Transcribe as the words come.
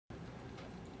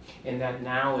And that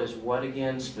now is what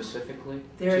again specifically?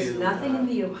 There's nothing in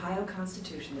the Ohio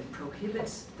Constitution that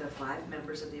prohibits the 5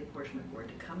 members of the apportionment board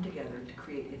to come together to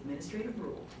create administrative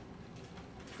rule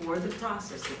for the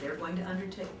process that they're going to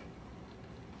undertake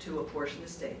to apportion the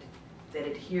state that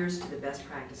adheres to the best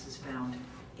practices found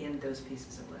in those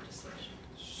pieces of legislation.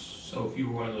 So if you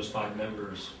were one of those 5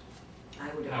 members, I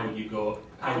would, how would you go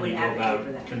advocate about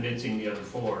for that. Convincing the other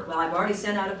 4? Well, I've already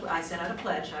sent out a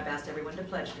pledge. I've asked everyone to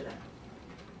pledge to that.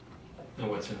 And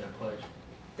what's in that pledge?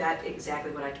 That's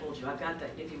exactly what I told you. I've got that.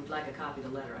 If you would like a copy of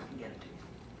the letter, I can get it to you.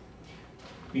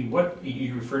 I mean, what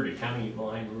you referred to county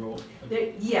line rule?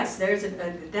 Yes, there's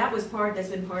that's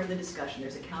been part of the discussion.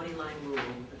 There's a county line rule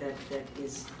that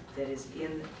is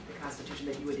in the Constitution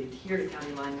that you would adhere to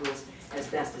county line rules as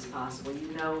best as possible.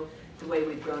 You know, the way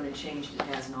we've grown and changed, it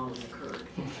hasn't always occurred.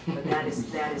 But that is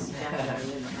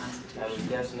definitely in the Constitution. I would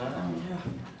guess not.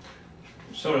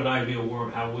 So in an ideal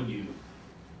world, how would you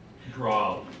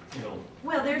draw, you know?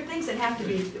 Well, there are things that have to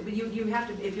be. You have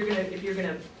to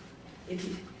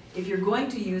if you're going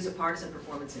to use a partisan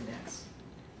performance index,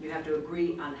 you have to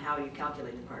agree on how you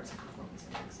calculate the partisan performance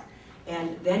index.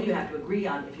 And then you have to agree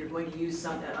on if you're going to use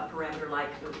a parameter like,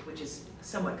 which is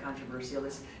somewhat controversial,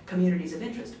 is communities of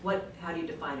interest. How do you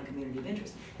define a community of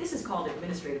interest? This is called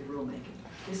administrative rulemaking.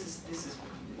 This is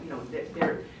you know,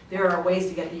 there are ways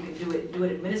to get, you can do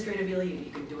it administratively,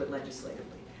 you can do it legislatively.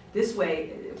 This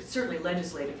way, certainly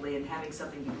legislatively, and having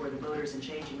something before the voters and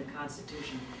changing the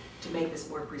Constitution to make this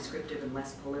more prescriptive and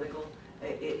less political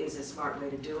is a smart way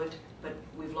to do it, but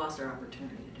we've lost our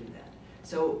opportunity to do that.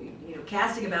 So, you know,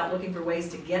 casting about looking for ways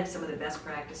to get some of the best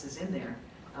practices in there,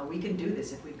 we can do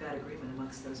this if we've got agreement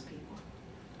amongst those people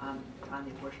on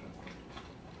the apportionment.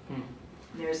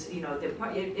 There's, you know,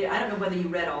 I don't know whether you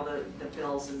read all the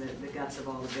bills and the guts of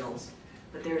all the bills,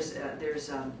 but there's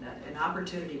an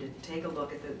opportunity to take a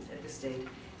look at the state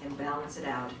and balance it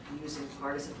out using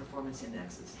partisan performance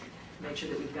indexes. Make sure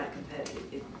that we've got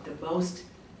the most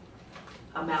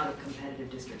amount of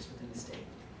competitive districts within the state.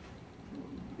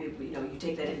 You know, you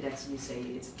take that index and you say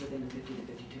it's within the 50 to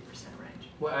 52% range.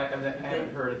 Well, I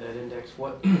haven't heard of that index.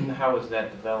 How is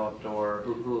that developed, or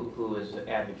who is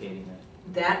advocating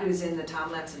that? That was in the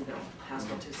Tom Letson bill, House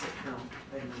Bill 260. No,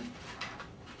 wait a minute.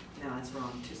 No, that's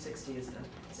wrong. 260 is it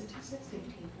 260?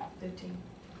 15?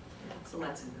 It's the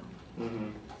Letson bill.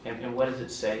 And what does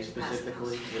it say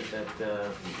specifically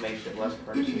that makes it less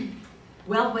partisan?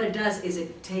 Well, what it does is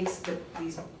it takes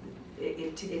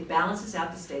it balances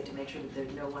out the state to make sure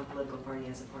that no one political party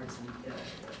has a partisan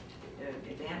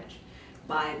advantage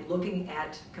by looking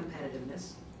at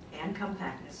competitiveness and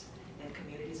compactness and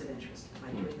communities of interest by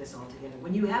doing this all together.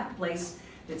 When you have a place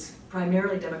that's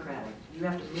primarily Democratic, you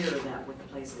have to mirror that with a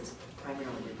place that's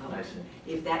primarily Republican.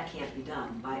 If that can't be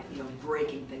done by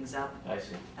breaking things up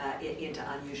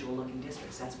into unusual looking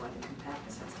districts, that's why the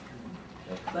compactness has to come in.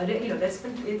 But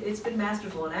it's been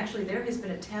masterful, and actually there has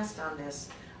been a test on this.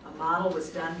 A model was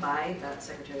done by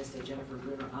Secretary of State Jennifer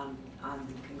Bruner on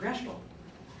the congressional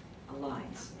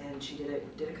lines, and she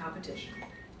did a competition,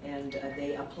 and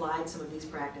they applied some of these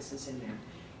practices in there,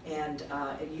 and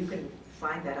you can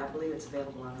find that. I believe it's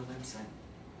available on our website.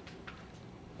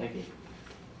 Thank you.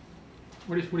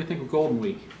 What do you think of Golden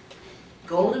Week?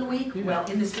 Golden Week? Yeah. Well,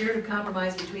 in the spirit of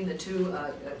compromise between the two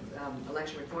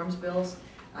election reforms bills,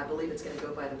 I believe it's going to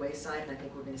go by the wayside, and I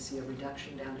think we're going to see a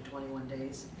reduction down to 21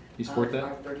 days. You support that?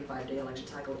 Our 35-day election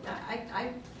cycle.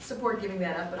 I support giving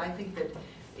that up, but I think that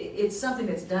it's something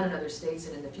that's done in other states,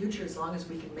 and in the future, as long as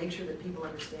we can make sure that people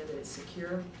understand that it's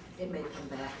secure, it may come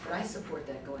back. But I support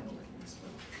that going away from this bill.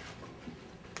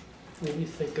 When you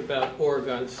think about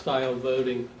Oregon-style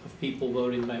voting, of people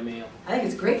voting by mail? I think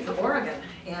it's great for Oregon,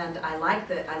 and I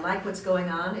like what's going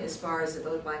on as far as the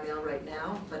vote by mail right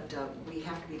now. But we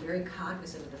have to be very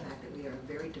cognizant of the fact that we are a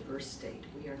very diverse state.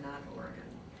 We are not Oregon,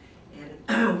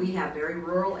 and we have very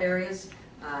rural areas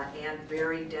and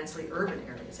very densely urban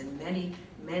areas, and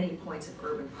many points of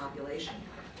urban population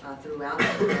throughout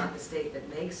the state that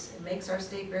makes our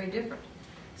state very different.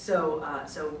 So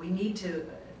we need to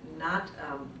not.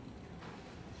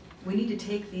 We need to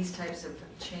take these types of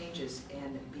changes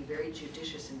and be very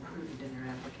judicious and prudent in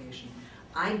their application.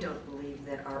 I don't believe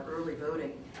that our early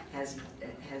voting has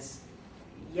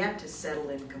yet to settle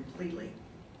in completely.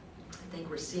 I think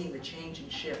we're seeing the change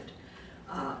and shift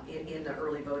in the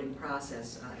early voting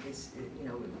process.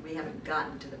 We haven't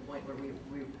gotten to the point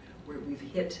where we've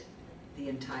hit the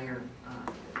entire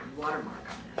watermark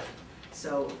on that.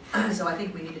 So I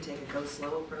think we need to take a go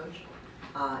slow approach.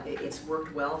 It's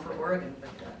worked well for Oregon, but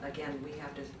again, we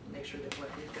have to make sure that what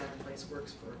we've got in place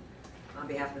works on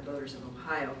behalf of the voters of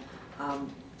Ohio.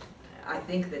 I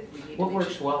think that we need to What make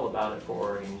works sure. well about it for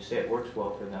Oregon? You say it works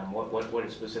well for them.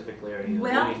 What specifically are you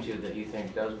Well- alluding to that you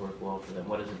think does work well for them?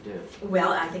 What does it do?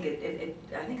 Well, I think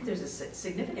I think there's a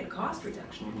significant cost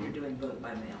reduction if you're doing vote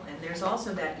by mail. And there's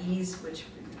also that ease, which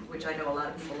I know a lot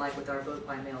of people like with our vote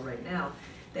by mail right now,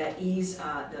 that ease,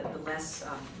 the less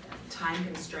time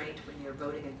constraint when you're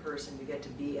voting in person. You get to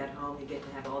be at home, you get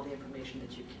to have all the information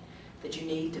that you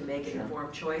need to make an Sure.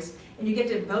 informed choice, and you get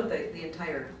to vote the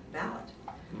entire ballot.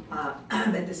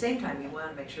 At the same time, you want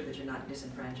to make sure that you're not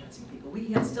disenfranchising people.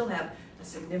 We still have a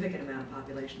significant amount of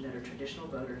population that are traditional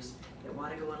voters that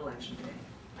want to go on election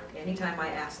day. Anytime I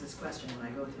ask this question when I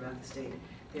go throughout the state,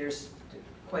 there's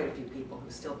quite a few people who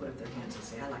still put up their hands and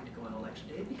say, I like to go on election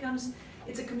day.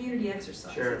 It's a community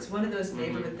exercise. Sure. It's one of those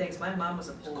neighborhood things. My mom was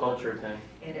a It's a poll culture worker, thing.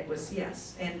 and it was,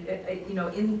 yes, and you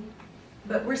know,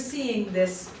 but we're seeing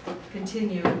this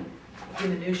continued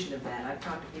diminution of that. I've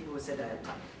talked to people who said that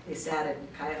they sat in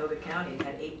Cuyahoga County and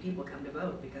had 8 people come to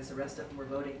vote because the rest of them were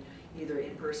voting either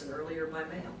in person early or by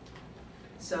mail.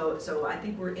 So I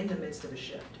think we're in the midst of a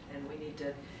shift, and we need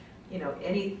to, you know,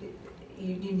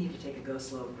 you need to take a go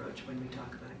slow approach when we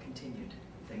talk about continued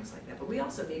things like that. But we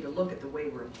also need to look at the way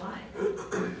we're applying.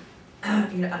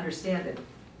 You know, understand that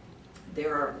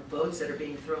there are votes that are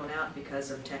being thrown out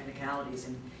because of technicalities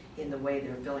in the way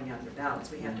they're filling out their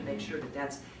ballots. We have to make sure that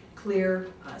that's clear,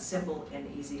 simple, and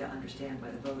easy to understand by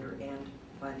the voter and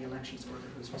by the elections worker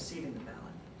who's receiving the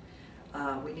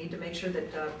ballot. We need to make sure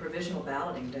that provisional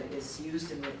balloting is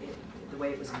used in the way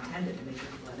it was intended, to make sure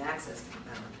people have access to the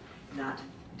ballot, not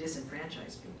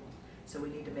disenfranchise people. So we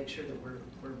need to make sure that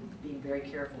we're being very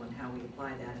careful in how we apply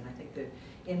that. And I think that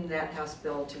in that House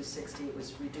Bill 260, it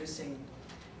was reducing,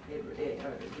 it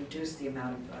reduced the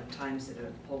amount of times that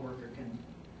a poll worker can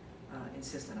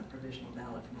insist on a provisional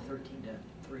ballot from 13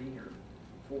 to 3 or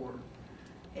 4.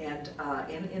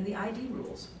 And the ID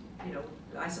rules, you know,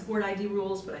 I support ID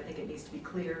rules, but I think it needs to be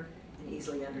clear and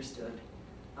easily understood.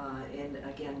 And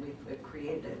again, we've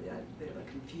created a bit of a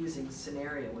confusing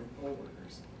scenario with poll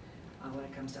workers when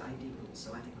it comes to ID rules, so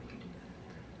I think we can do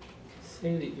better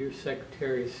Say that you're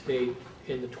Secretary of State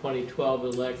in the 2012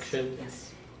 election, there.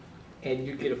 Yes. and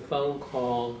you get a phone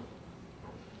call.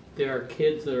 There are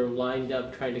kids that are lined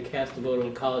up trying to cast a vote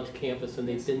on a college campus, and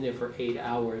they've been there for 8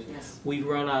 hours. Yes. We've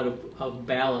run out of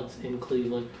ballots in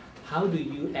Cleveland. How do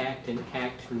you act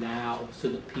now so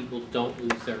that people don't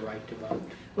lose their right to vote?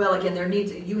 Well, again,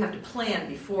 you have to plan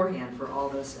beforehand for all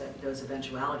those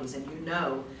eventualities, and you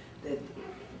know that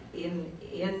in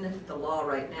the law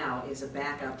right now is a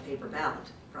backup paper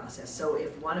ballot process. So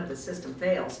if one of the system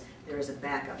fails, there is a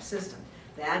backup system.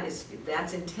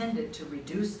 That's intended to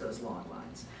reduce those long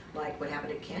lines, like what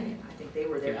happened at Kenyon. I think they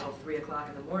were there till 3 o'clock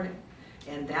in the morning.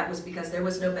 And that was because there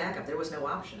was no backup, there was no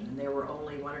option, and there were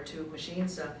only 1 or 2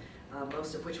 machines,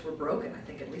 most of which were broken. I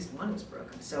think at least 1 was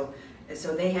broken. So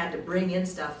they had to bring in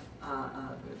stuff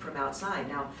from outside.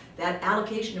 Now, that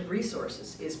allocation of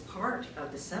resources is part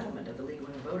of the settlement of the League of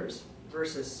Women Voters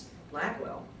versus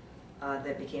Blackwell,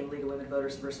 that became League of Women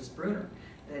Voters versus Bruner.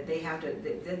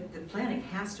 The planning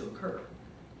has to occur,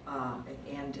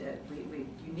 and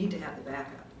you need to have the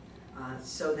backup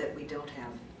so that we don't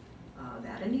have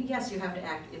that. And yes, you have to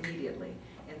act immediately,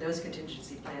 and those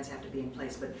contingency plans have to be in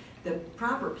place. But the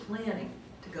proper planning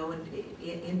to go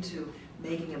into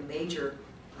making a major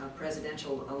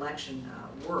presidential election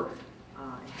work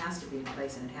has to be in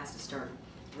place, and it has to start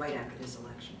right after this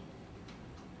election.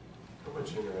 How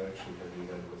much interaction have you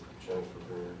had with Jennifer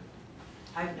Bruner?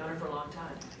 I've known her for a long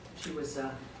time. She was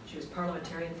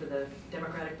parliamentarian for the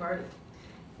Democratic Party,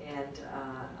 and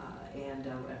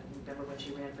remember when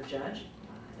she ran for judge,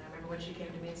 and I remember when she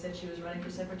came to me and said she was running for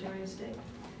Secretary of State.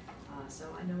 So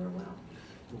I know her well.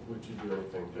 Would you do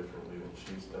anything differently than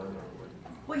she's done, or would?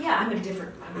 Well, yeah, I'm a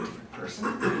different person.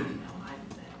 You know,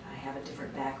 I have a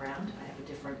different background. I have a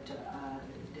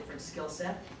different skill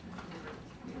set.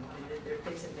 You know, I mean, there are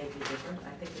things that make me different.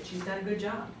 I think that she's done a good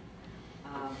job.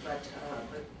 But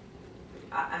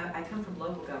I come from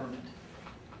local government,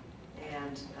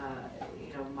 and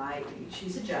you know,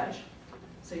 she's a judge,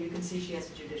 so you can see she has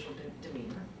a judicial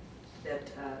demeanor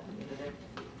that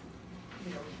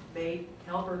may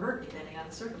help or hurt depending on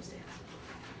the circumstance.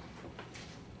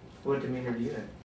 What demeanor do you have?